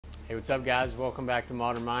Hey, what's up guys? Welcome back to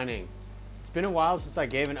Modern Mining. It's been a while since I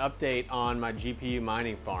gave an update on my GPU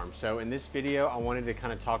mining farm. So in this video, I wanted to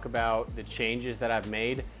kind of talk about the changes that I've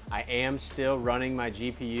made. I am still running my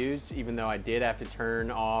GPUs, even though I did have to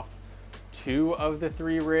turn off 2 of the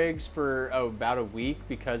 3 rigs for about a week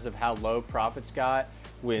because of how low profits got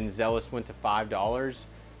when Xelis went to $5.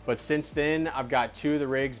 But since then, I've got 2 of the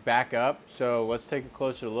rigs back up, so let's take a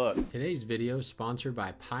closer look. Today's video is sponsored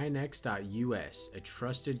by Minex.us, a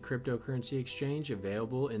trusted cryptocurrency exchange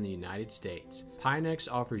available in the United States.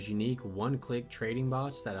 Minex offers unique one-click trading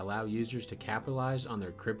bots that allow users to capitalize on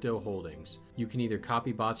their crypto holdings. You can either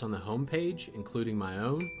copy bots on the homepage, including my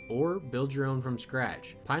own, or build your own from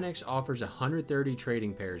scratch. Minex offers 130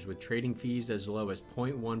 trading pairs with trading fees as low as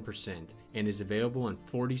 0.1% and is available in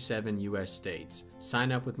 47 US states.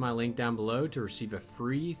 Sign up with my link down below to receive a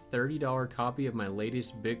free $30 copy of my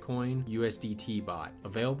latest Bitcoin USDT bot,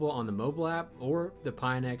 available on the mobile app or the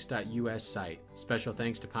Minex.us site. Special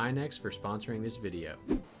thanks to Minex for sponsoring this video.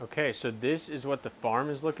 Okay, so this is what the farm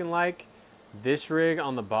is looking like. This rig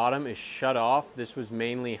on the bottom is shut off. This was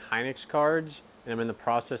mainly HIVEOS cards, and I'm in the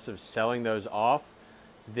process of selling those off.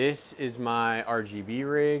 This is my RGB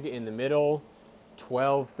rig in the middle,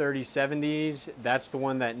 12 3070s. That's the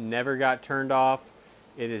one that never got turned off.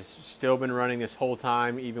 It has still been running this whole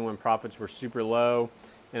time, even when profits were super low.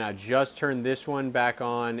 And I just turned this one back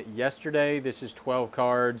on yesterday. This is 12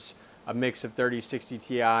 cards, a mix of 3060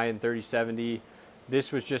 Ti and 3070.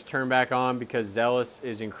 This was just turned back on because Xelis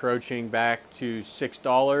is encroaching back to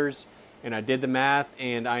 $6. And I did the math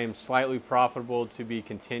and I am slightly profitable to be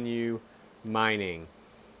continue mining.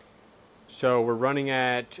 So we're running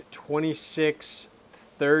at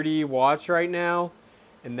 2630 watts right now,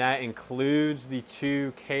 and that includes the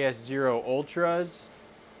 2 KS0 Ultras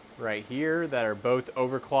right here that are both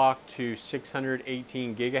overclocked to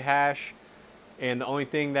 618 gigahash. And the only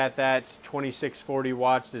thing that 2640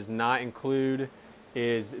 watts does not include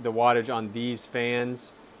is the wattage on these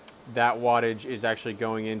fans. That wattage is actually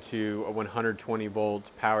going into a 120 volt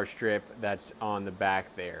power strip that's on the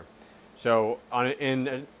back there. So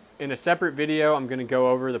in a separate video, I'm going to go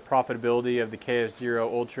over the profitability of the KS0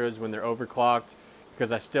 Ultras when they're overclocked,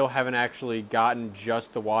 because I still haven't actually gotten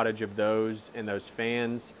just the wattage of those and those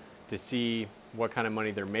fans to see what kind of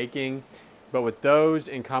money they're making. But with those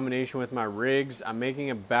in combination with my rigs, I'm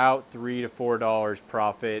making about $3 to $4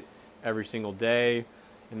 profit every single day.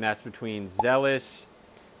 And that's between Xelis,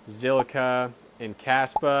 Zilliqa, and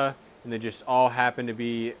Kaspa. And they just all happen to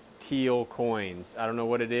be teal coins. I don't know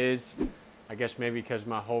what it is. I guess maybe because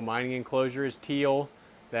my whole mining enclosure is teal,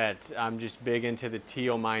 that I'm just big into the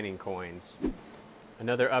teal mining coins.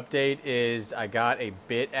 Another update is I got a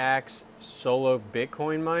BitAxe solo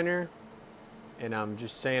Bitcoin miner, and I'm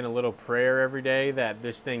just saying a little prayer every day that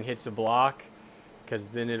this thing hits a block, because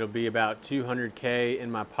then it'll be about 200K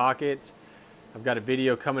in my pocket. I've got a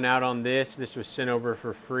video coming out on this. This was sent over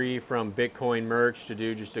for free from Bitcoin Merch to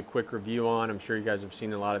do just a quick review on. I'm sure you guys have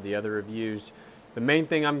seen a lot of the other reviews. The main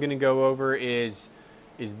thing I'm going to go over is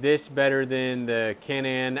this better than the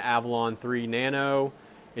Canon Avalon 3 Nano?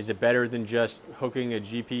 Is it better than just hooking a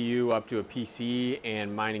GPU up to a PC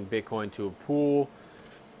and mining Bitcoin to a pool?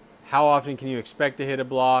 How often can you expect to hit a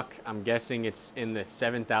block? I'm guessing it's in the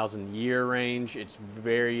 7,000 year range. It's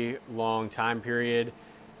very long time period.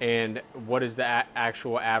 And what is the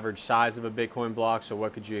actual average size of a Bitcoin block? So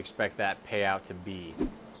what could you expect that payout to be?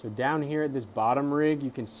 So down here at this bottom rig, you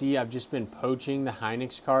can see I've just been poaching the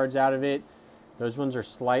HIVEOS cards out of it. Those ones are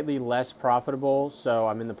slightly less profitable, so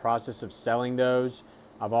I'm in the process of selling those.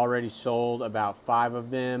 I've already sold about 5 of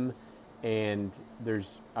them, and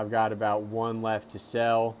I've got about 1 left to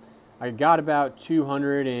sell. I got about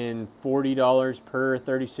 $240 per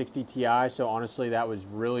 3060 Ti, so honestly that was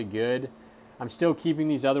really good. I'm still keeping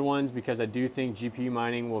these other ones because I do think GPU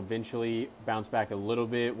mining will eventually bounce back a little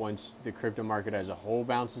bit once the crypto market as a whole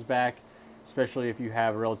bounces back, especially if you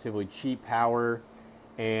have relatively cheap power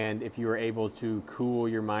and if you are able to cool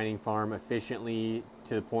your mining farm efficiently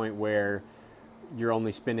to the point where you're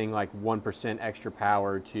only spending like 1% extra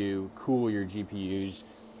power to cool your GPUs.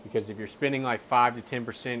 Because if you're spending like 5 to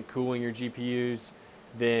 10% cooling your GPUs,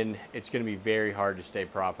 then it's going to be very hard to stay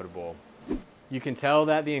profitable. You can tell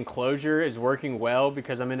that the enclosure is working well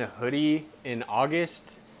because I'm in a hoodie in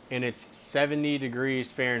August and it's 70 degrees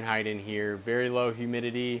Fahrenheit in here, very low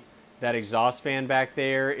humidity. That exhaust fan back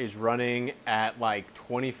there is running at like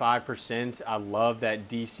 25%. I love that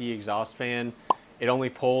DC exhaust fan. It only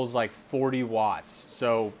pulls like 40 watts,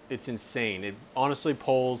 so it's insane. It honestly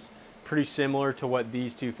pulls pretty similar to what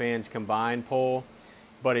these 2 fans combined pull,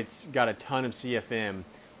 but it's got a ton of CFM.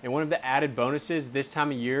 And one of the added bonuses this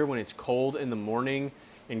time of year when it's cold in the morning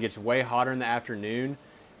and gets way hotter in the afternoon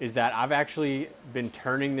is that I've actually been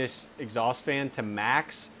turning this exhaust fan to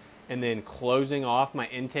max and then closing off my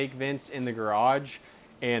intake vents in the garage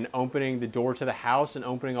and opening the door to the house and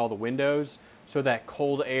opening all the windows so that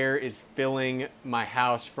cold air is filling my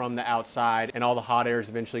house from the outside and all the hot air is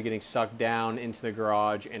eventually getting sucked down into the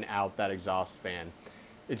garage and out that exhaust fan.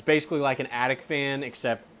 It's basically like an attic fan,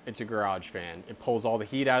 except it's a garage fan. It pulls all the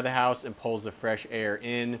heat out of the house and pulls the fresh air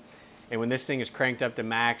in. And when this thing is cranked up to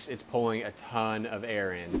max, it's pulling a ton of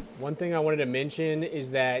air in. One thing I wanted to mention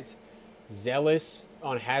is that Xelis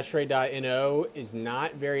on hashrate.no is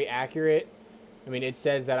not very accurate. I mean, it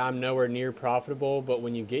says that I'm nowhere near profitable, but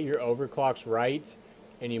when you get your overclocks right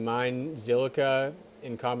and you mine Xilica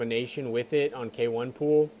in combination with it on K1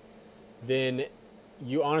 pool, then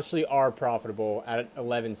you honestly are profitable at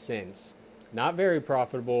 11 cents. Not very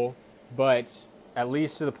profitable, but at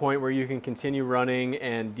least to the point where you can continue running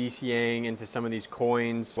and DCAing into some of these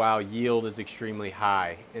coins while yield is extremely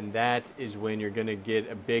high. And that is when you're gonna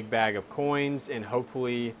get a big bag of coins and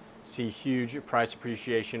hopefully see huge price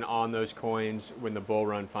appreciation on those coins when the bull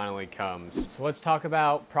run finally comes. So let's talk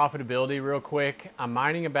about profitability real quick. I'm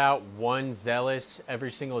mining about 1 Xelis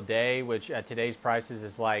every single day, which at today's prices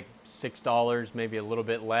is like $6, maybe a little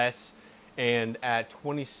bit less. And at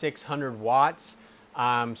 2,600 watts,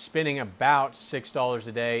 I'm spending about $6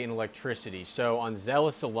 a day in electricity. So on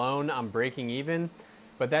Xelis alone, I'm breaking even,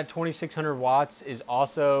 but that 2,600 watts is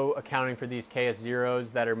also accounting for these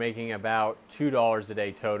KS0s that are making about $2 a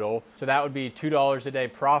day total. So that would be $2 a day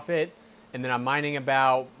profit. And then I'm mining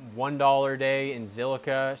about $1 a day in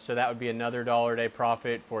Xilica. So that would be another $1 a day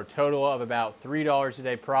profit for a total of about $3 a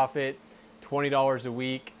day profit, $20 a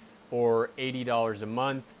week, or $80 a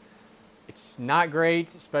month. It's not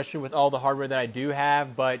great, especially with all the hardware that I do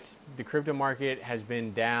have, but the crypto market has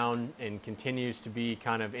been down and continues to be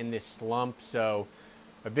kind of in this slump. So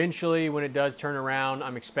eventually when it does turn around,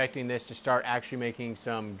 I'm expecting this to start actually making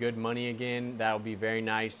some good money again. That would be very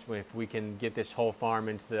nice if we can get this whole farm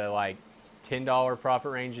into the like $10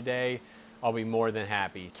 profit range a day. I'll be more than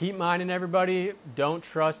happy. Keep mining, everybody. Don't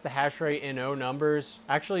trust the hash rate NO numbers.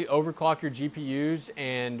 Actually overclock your GPUs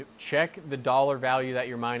and check the dollar value that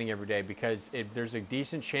you're mining every day, because there's a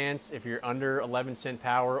decent chance if you're under 11 cent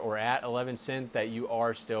power or at 11 cent that you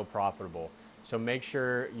are still profitable. So make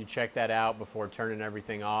sure you check that out before turning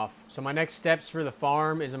everything off. So my next steps for the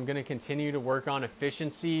farm is I'm gonna continue to work on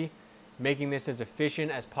efficiency, making this as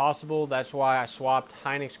efficient as possible. That's why I swapped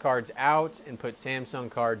Hynix cards out and put Samsung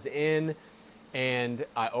cards in. And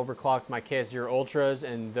I overclocked my KS0 Ultras,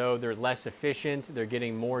 and though they're less efficient, they're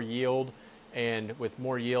getting more yield. And with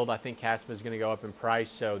more yield, I think Kaspa is going to go up in price,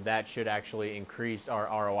 so that should actually increase our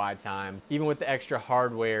ROI time. Even with the extra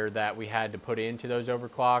hardware that we had to put into those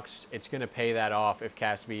overclocks, it's going to pay that off if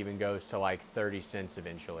Kaspa even goes to like 30 cents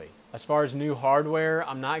eventually. As far as new hardware,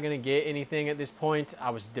 I'm not going to get anything at this point. I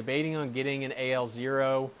was debating on getting an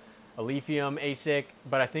AL0, a lithium ASIC,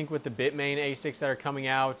 but I think with the Bitmain ASICs that are coming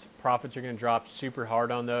out, profits are going to drop super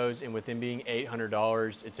hard on those, and with them being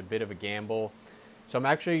 $800, it's a bit of a gamble. So I'm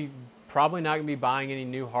actually probably not going to be buying any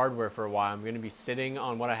new hardware for a while. I'm going to be sitting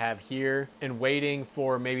on what I have here and waiting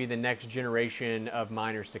for maybe the next generation of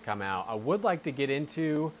miners to come out. I would like to get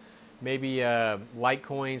into maybe a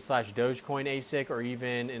Litecoin / Dogecoin ASIC, or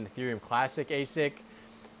even an Ethereum Classic ASIC.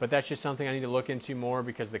 But that's just something I need to look into more,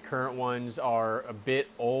 because the current ones are a bit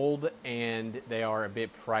old and they are a bit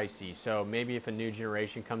pricey. So maybe if a new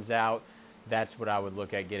generation comes out, that's what I would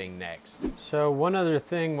look at getting next. So one other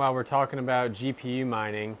thing while we're talking about GPU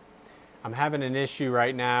mining, I'm having an issue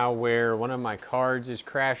right now where one of my cards is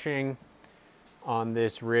crashing on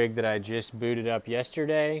this rig that I just booted up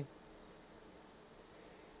yesterday.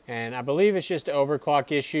 And I believe it's just an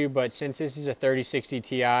overclock issue, but since this is a 3060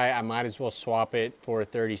 Ti, I might as well swap it for a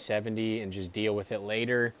 3070 and just deal with it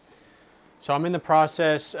later. So I'm in the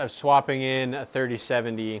process of swapping in a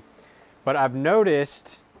 3070, but I've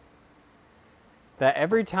noticed that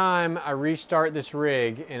every time I restart this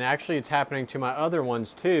rig, and actually it's happening to my other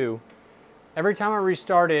ones too, every time I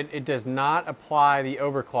restart it, it does not apply the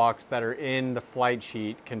overclocks that are in the flight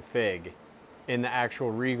sheet config, in the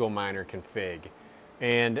actual Regal Miner config.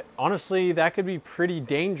 And honestly, that could be pretty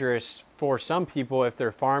dangerous for some people if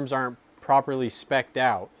their farms aren't properly spec'd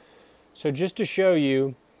out. So just to show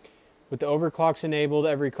you, with the overclocks enabled,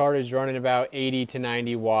 every card is running about 80 to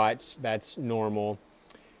 90 watts. That's normal.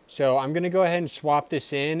 So I'm going to go ahead and swap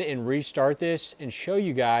this in and restart this and show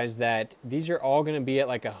you guys that these are all going to be at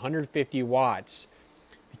like 150 watts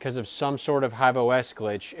because of some sort of HIVEOS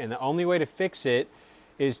glitch. And the only way to fix it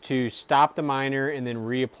is to stop the miner and then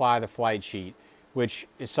reapply the flight sheet, which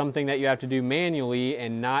is something that you have to do manually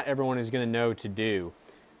and not everyone is going to know to do.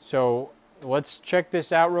 So let's check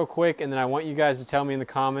this out real quick, and then I want you guys to tell me in the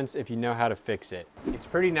comments if you know how to fix it. It's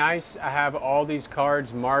pretty nice. I have all these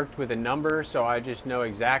cards marked with a number, so I just know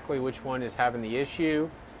exactly which one is having the issue,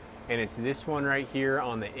 and it's this one right here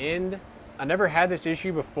on the end. I never had this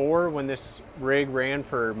issue before when this rig ran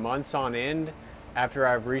for months on end. After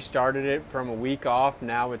I've restarted it from a week off,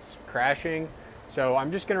 now it's crashing. So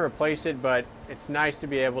I'm just gonna replace it, but it's nice to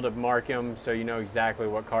be able to mark them so you know exactly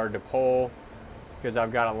what card to pull, because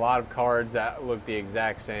I've got a lot of cards that look the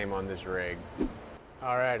exact same on this rig.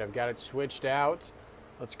 All right, I've got it switched out.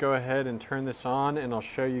 Let's go ahead and turn this on, and I'll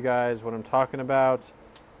show you guys what I'm talking about,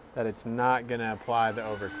 that it's not gonna apply the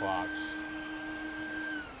overclocks.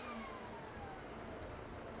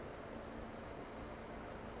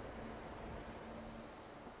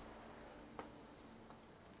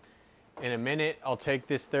 In a minute, I'll take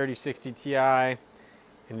this 3060 Ti and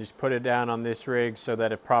just put it down on this rig so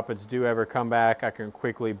that if profits do ever come back, I can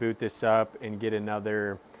quickly boot this up and get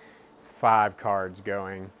another 5 cards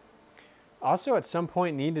going. Also, at some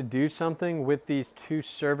point, need to do something with these 2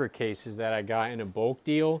 server cases that I got in a bulk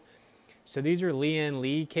deal. So these are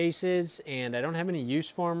Lee cases, and I don't have any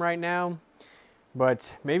use for them right now.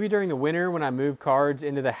 But maybe during the winter when I move cards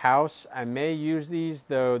into the house, I may use these,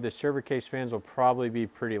 though the server case fans will probably be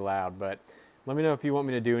pretty loud. But let me know if you want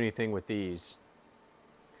me to do anything with these.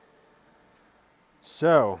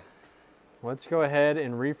 So let's go ahead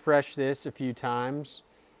and refresh this a few times,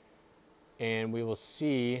 and we will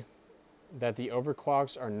see that the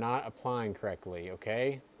overclocks are not applying correctly.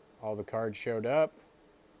 Okay, all the cards showed up.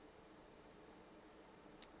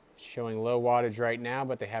 Showing low wattage right now,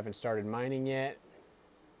 but they haven't started mining yet.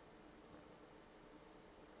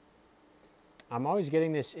 I'm always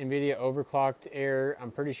getting this NVIDIA overclocked error.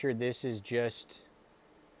 I'm pretty sure this is just,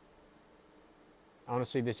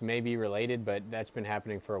 honestly, this may be related, but that's been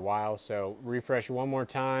happening for a while. So refresh one more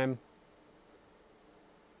time.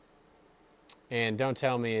 And don't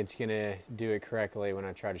tell me it's gonna do it correctly when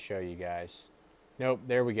I try to show you guys. Nope,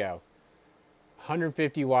 there we go.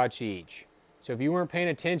 150 watts each. So if you weren't paying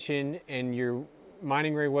attention and your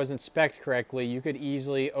mining rig wasn't spec'd correctly, you could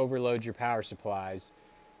easily overload your power supplies.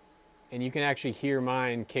 And you can actually hear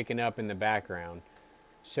mine kicking up in the background.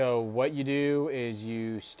 So what you do is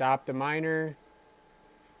you stop the miner,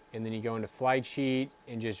 and then you go into flight sheet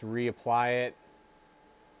and just reapply it.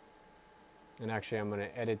 And actually I'm gonna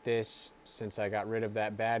edit this since I got rid of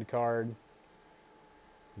that bad card.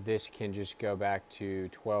 This can just go back to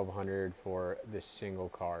 1200 for this single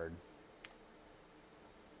card.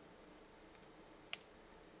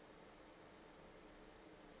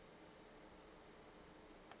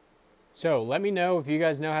 So let me know if you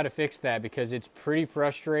guys know how to fix that, because it's pretty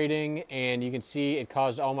frustrating, and you can see it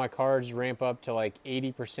caused all my cards to ramp up to like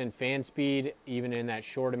 80% fan speed even in that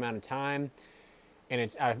short amount of time.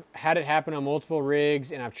 And I've had it happen on multiple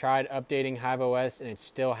rigs, and I've tried updating HIVEOS and it's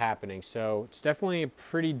still happening. So it's definitely a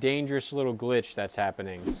pretty dangerous little glitch that's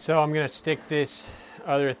happening. So I'm gonna stick this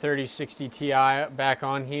other 3060 Ti back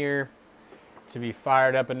on here to be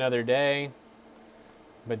fired up another day.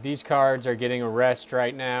 But these cards are getting a rest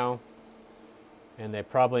right now, and they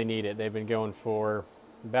probably need it. They've been going for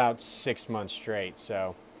about 6 months straight,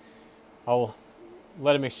 so I'll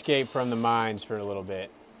let them escape from the mines for a little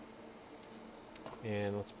bit.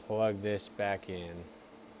 And let's plug this back in.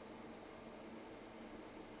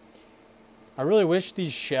 I really wish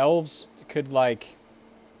these shelves could, like,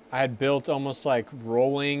 I had built almost like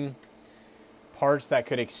rolling parts that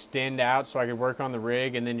could extend out so I could work on the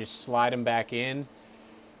rig and then just slide them back in.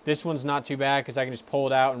 This one's not too bad because I can just pull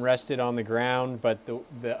it out and rest it on the ground, but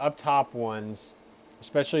the up top ones,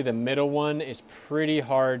 especially the middle one, is pretty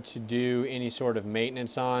hard to do any sort of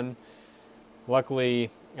maintenance on. Luckily,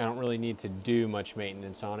 I don't really need to do much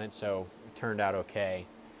maintenance on it, so it turned out okay.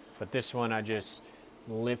 But this one I just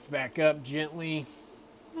lift back up gently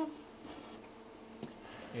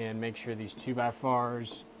and make sure these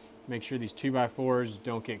 2x4s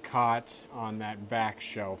don't get caught on that back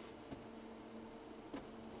shelf.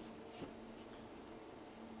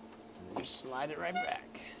 Just slide it right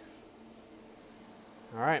back.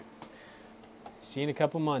 All right, see you in a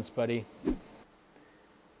couple months, buddy.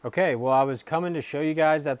 Okay, well, I was coming to show you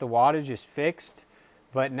guys that the wattage is fixed,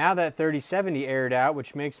 but now that 3070 aired out,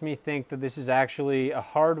 which makes me think that this is actually a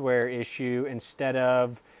hardware issue instead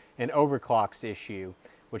of an overclocks issue,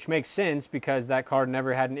 which makes sense because that card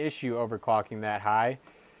never had an issue overclocking that high.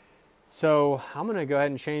 So I'm gonna go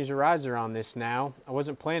ahead and change the riser on this now. I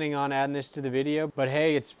wasn't planning on adding this to the video, but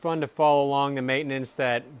hey, it's fun to follow along the maintenance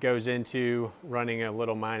that goes into running a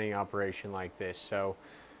little mining operation like this. So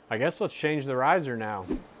I guess let's change the riser now.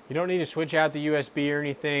 You don't need to switch out the USB or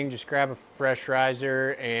anything. Just grab a fresh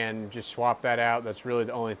riser and just swap that out. That's really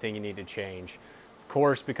the only thing you need to change. Of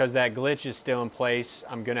course, because that glitch is still in place,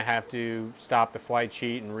 I'm gonna have to stop the flight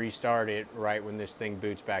sheet and restart it right when this thing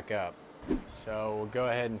boots back up. So we'll go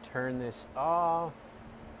ahead and turn this off,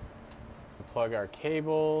 plug our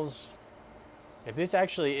cables. If this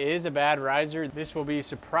actually is a bad riser, this will be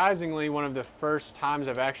surprisingly one of the first times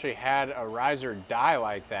I've actually had a riser die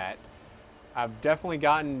like that. I've definitely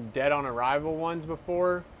gotten dead on arrival ones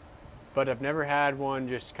before, but I've never had one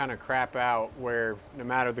just kind of crap out where no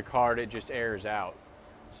matter the card, it just airs out.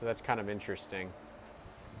 So that's kind of interesting.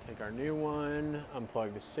 Take our new one,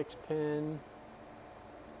 unplug the 6-pin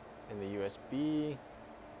and the USB.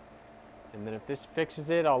 And then if this fixes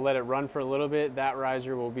it, I'll let it run for a little bit. That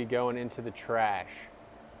riser will be going into the trash.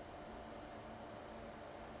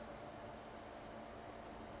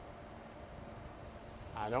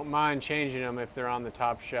 I don't mind changing them if they're on the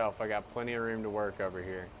top shelf. I got plenty of room to work over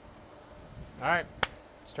here. All right,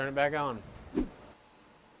 let's turn it back on.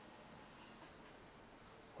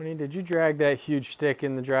 Winnie, did you drag that huge stick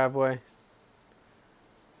in the driveway?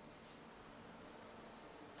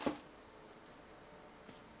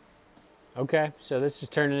 Okay, so this is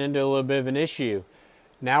turning into a little bit of an issue.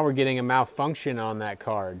 Now we're getting a malfunction on that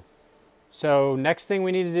card. So next thing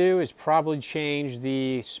we need to do is probably change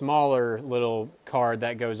the smaller little card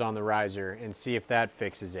that goes on the riser and see if that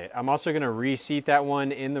fixes it. I'm also gonna reseat that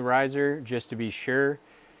one in the riser just to be sure,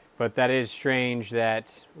 but that is strange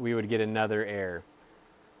that we would get another error.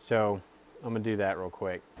 So I'm gonna do that real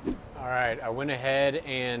quick. All right, I went ahead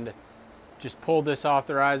and just pulled this off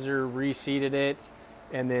the riser, reseated it,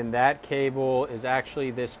 and then that cable is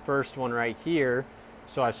actually this first one right here.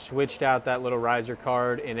 So I switched out that little riser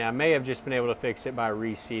card, and I may have just been able to fix it by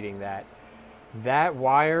reseating that. That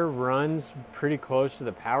wire runs pretty close to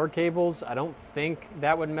the power cables. I don't think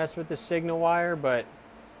that would mess with the signal wire, but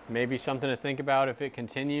maybe something to think about if it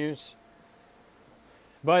continues.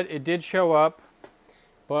 But it did show up.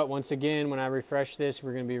 But once again, when I refresh this,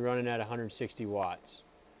 we're gonna be running at 160 watts.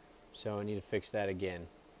 So I need to fix that again.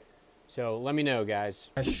 So let me know, guys.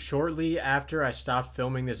 Shortly after I stopped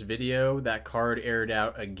filming this video, that card aired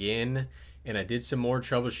out again, and I did some more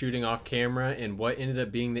troubleshooting off camera, and what ended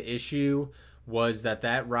up being the issue was that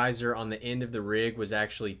that riser on the end of the rig was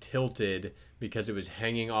actually tilted because it was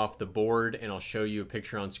hanging off the board, and I'll show you a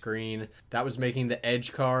picture on screen. That was making the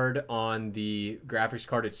edge card on the graphics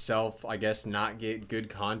card itself, I guess, not get good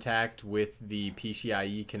contact with the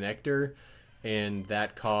PCIe connector, and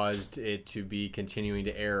that caused it to be continuing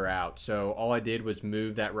to error out. So all I did was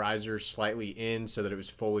move that riser slightly in so that it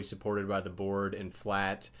was fully supported by the board and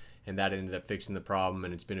flat, and that ended up fixing the problem,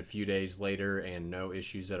 and it's been a few days later and no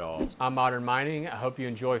issues at all. I'm Modern Mining. I hope you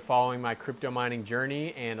enjoy following my crypto mining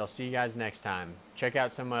journey, and I'll see you guys next time. Check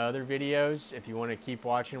out some of my other videos if you want to keep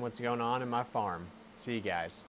watching what's going on in my farm. See you guys.